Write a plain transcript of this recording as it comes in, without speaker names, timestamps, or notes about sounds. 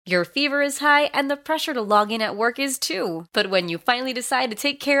Your fever is high and the pressure to log in at work is too. But when you finally decide to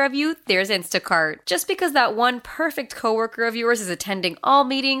take care of you, there's Instacart. Just because that one perfect coworker of yours is attending all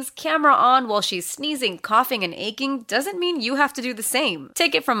meetings, camera on while she's sneezing, coughing, and aching, doesn't mean you have to do the same.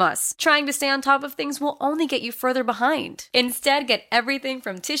 Take it from us. Trying to stay on top of things will only get you further behind. Instead, get everything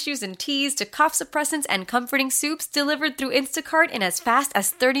from tissues and teas to cough suppressants and comforting soups delivered through Instacart in as fast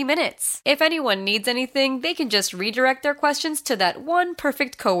as 30 minutes. If anyone needs anything, they can just redirect their questions to that one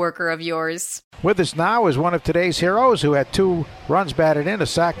perfect coworker of yours. With us now is one of today's heroes who had 2 runs batted in, a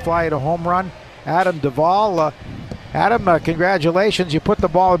sac fly and a home run, Adam Duvall. Adam, congratulations. You put the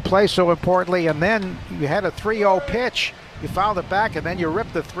ball in play so importantly, and then you had a 3-0 pitch. You fouled it back, and then you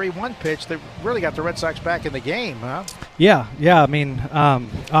ripped the 3-1 pitch that really got the Red Sox back in the game, huh? Yeah. I mean,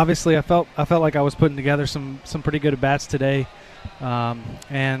 obviously I felt like I was putting together some pretty good at-bats today.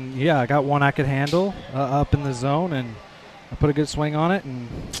 And, yeah, I got one I could handle up in the zone, and I put a good swing on it, and,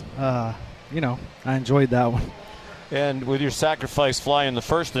 I enjoyed that one. And with your sacrifice fly in the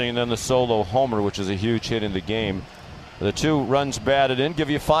first inning and then the solo homer, which is a huge hit in the game, the 2 runs batted in give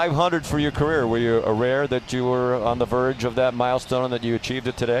you 500 for your career. Were you aware that you were on the verge of that milestone and that you achieved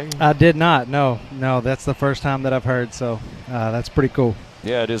it today? I did not. No, that's the first time that I've heard, so that's pretty cool.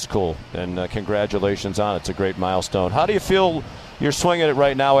 Yeah, it is cool, and congratulations on it. It's a great milestone. How do you feel you're swinging it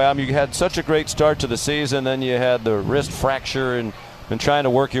right now, Adam? You had such a great start to the season, then you had the wrist fracture and been trying to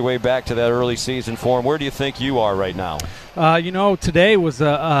work your way back to that early season form. Where do you think you are right now? Today was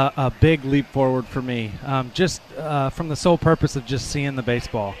a big leap forward for me, just from the sole purpose of just seeing the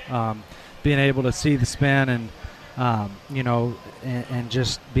baseball, being able to see the spin and, and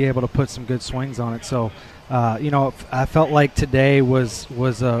just be able to put some good swings on it. So, I felt like today was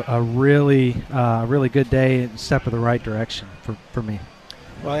a really good day and step in the right direction for me.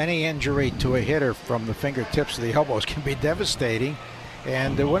 Well, any injury to a hitter from the fingertips to the elbows can be devastating.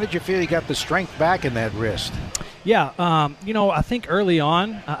 And when did you feel you got the strength back in that wrist? Yeah, I think early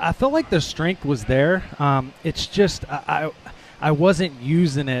on, I felt like the strength was there. It's just I wasn't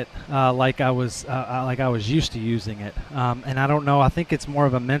using it like I was used to using it. And I don't know. I think it's more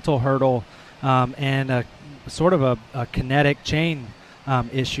of a mental hurdle and a sort of a kinetic chain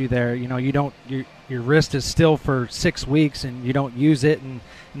issue there. Your wrist is still for 6 weeks and you don't use it, and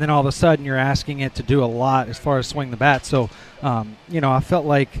then all of a sudden you're asking it to do a lot as far as swing the bat. So, I felt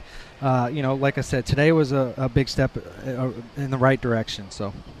like, like I said, today was a big step in the right direction.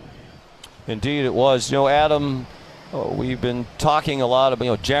 So, indeed it was. Adam, we've been talking a lot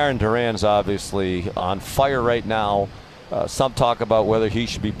about, Jarren Duran's obviously on fire right now. Some talk about whether he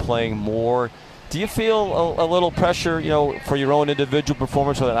should be playing more. Do you feel a little pressure, for your own individual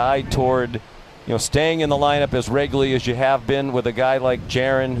performance with an eye toward, staying in the lineup as regularly as you have been with a guy like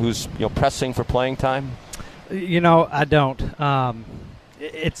Jarren who's, pressing for playing time? I don't.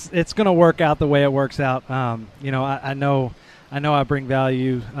 It's going to work out the way it works out. I know I bring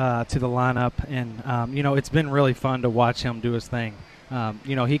value to the lineup, and it's been really fun to watch him do his thing.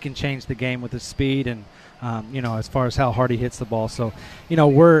 He can change the game with his speed and as far as how hard he hits the ball. So,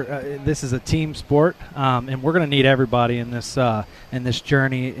 this is a team sport, and we're going to need everybody in this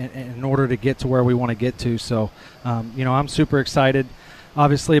journey in order to get to where we want to get to. So, I'm super excited,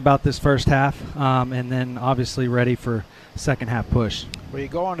 obviously, about this first half, and then obviously ready for second half push. Well, you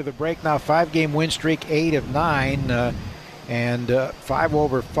go on to the break now, 5-game win streak, 8 of 9, and 5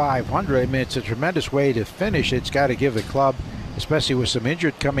 over 500. I mean, it's a tremendous way to finish. It's got to give the club, especially with some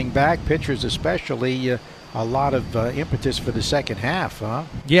injured coming back, pitchers especially, a lot of impetus for the second half, huh?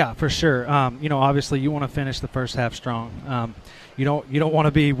 Yeah, for sure. Obviously you want to finish the first half strong. You don't want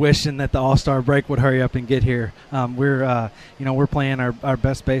to be wishing that the All-Star break would hurry up and get here. We're playing our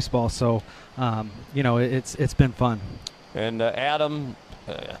best baseball, so it's been fun. And Adam,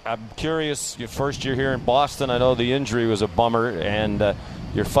 I'm curious, your first year here in Boston, I know the injury was a bummer, and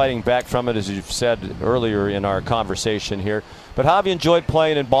you're fighting back from it, as you've said earlier in our conversation here. But how have you enjoyed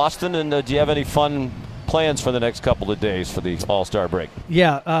playing in Boston, and do you have any fun plans for the next couple of days for the All-Star break?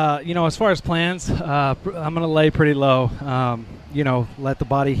 Yeah, as far as plans, I'm going to lay pretty low. Let the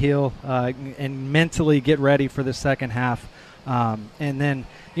body heal and mentally get ready for the second half. And then,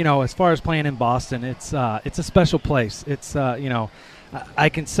 as far as playing in Boston, it's a special place. It's I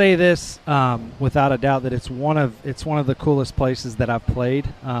can say this without a doubt that it's one of the coolest places that I've played.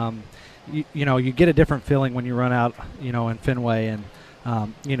 You get a different feeling when you run out, in Fenway, and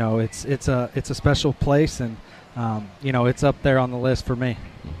it's a special place, and it's up there on the list for me.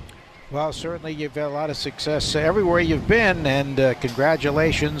 Well, certainly you've had a lot of success everywhere you've been, and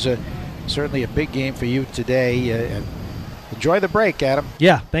congratulations. Certainly a big game for you today. Enjoy the break, Adam.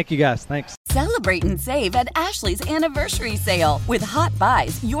 Yeah, thank you guys. Thanks. Celebrate and save at Ashley's Anniversary Sale. With Hot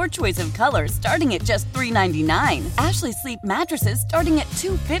Buys, your choice of colors starting at just $3.99. Ashley Sleep mattresses starting at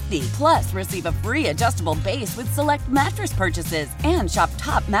 $2.50. Plus, receive a free adjustable base with select mattress purchases. And shop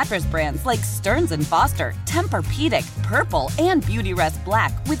top mattress brands like Stearns & Foster, Tempur-Pedic, Purple, and Beautyrest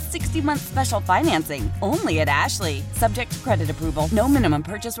Black with 60-month special financing. Only at Ashley. Subject to credit approval. No minimum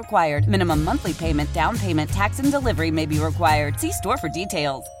purchase required. Minimum monthly payment, down payment, tax, and delivery may be required. See store for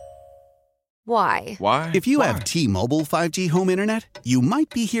details. Why? If you have T-Mobile 5G home internet, you might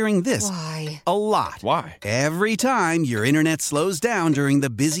be hearing this a lot. Why? Every time your internet slows down during the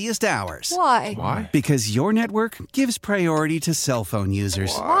busiest hours. Why? Because your network gives priority to cell phone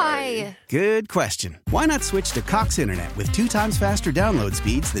users. Why? Good question. Why not switch to Cox Internet with 2 times faster download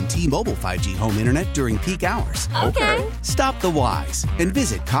speeds than T-Mobile 5G home internet during peak hours? Okay. Stop the whys and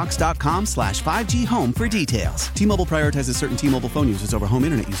visit cox.com/5G home for details. T-Mobile prioritizes certain T-Mobile phone users over home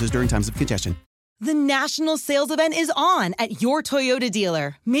internet users during times of congestion. The national sales event is on at your Toyota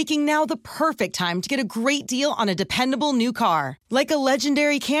dealer, making now the perfect time to get a great deal on a dependable new car. Like a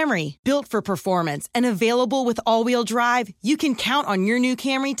legendary Camry, built for performance and available with all-wheel drive, you can count on your new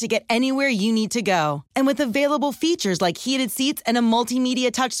Camry to get anywhere you need to go. And with available features like heated seats and a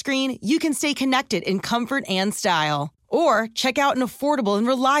multimedia touchscreen, you can stay connected in comfort and style. Or check out an affordable and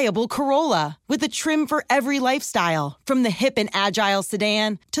reliable Corolla with a trim for every lifestyle, from the hip and agile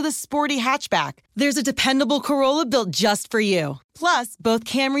sedan to the sporty hatchback. There's a dependable Corolla built just for you. Plus, both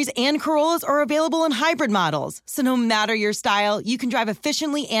Camrys and Corollas are available in hybrid models, so no matter your style, you can drive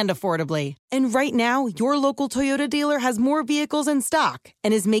efficiently and affordably. And right now, your local Toyota dealer has more vehicles in stock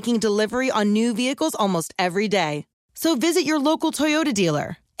and is making delivery on new vehicles almost every day. So visit your local Toyota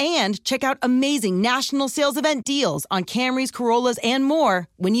dealer. And check out amazing national sales event deals on Camrys, Corollas, and more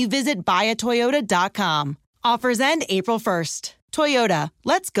when you visit buyatoyota.com. Offers end April 1st. Toyota,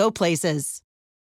 let's go places.